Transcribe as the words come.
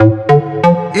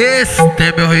Esse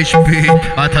tem meu respeito,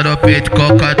 mata no peito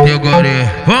com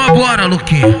categoria. Vambora,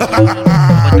 Lukinha,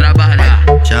 vamos trabalhar.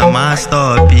 Chama as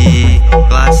top,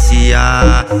 classe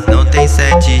A, não tem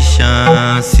 7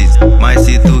 chances, mas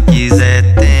se tu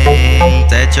quiser tem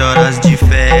 7 horas de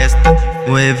festa,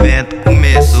 o evento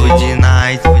começou. Good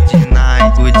night, good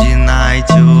night, good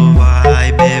night, oh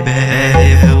vai beber.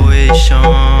 É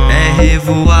revoation, é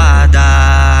revoada,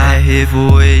 é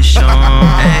revoation,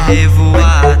 é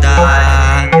revoada.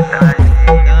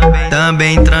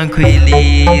 Também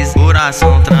tranquiliza,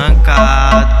 coração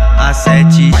trancado, as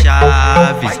 7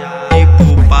 chaves,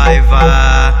 tipo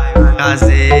Paiva,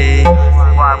 casei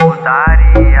com a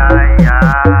putaria.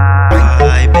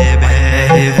 Vai beber, é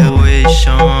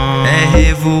revoation, é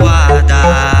revoada,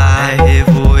 é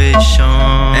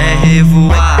revoation, é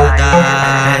revoada,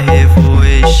 é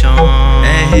revoation,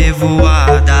 é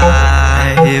revoada,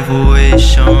 é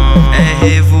revoation, é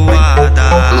revoada.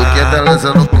 Lukinha tá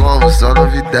lançando como, só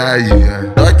novidade,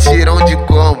 velho. Só tirão de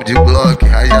como, de Glock,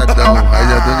 rajadão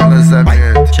de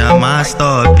lançamento. Chama as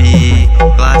top,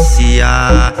 classe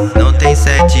A, não tem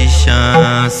 7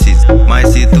 chances, mas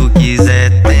se tu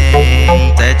quiser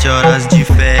tem 7 horas de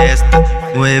festa,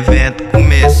 o evento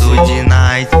começou. Good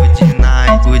night, good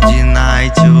night, good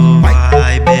night, oh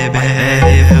vai beber. É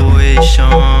revoation,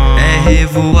 é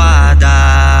revoada,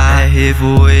 é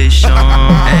revoation,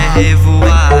 é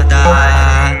revoada.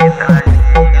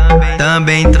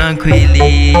 Também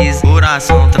tranquiliza,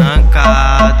 coração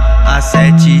trancado, as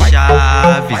 7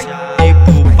 chaves,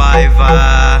 tipo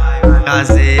Paiva,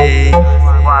 casei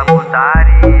com a putaria.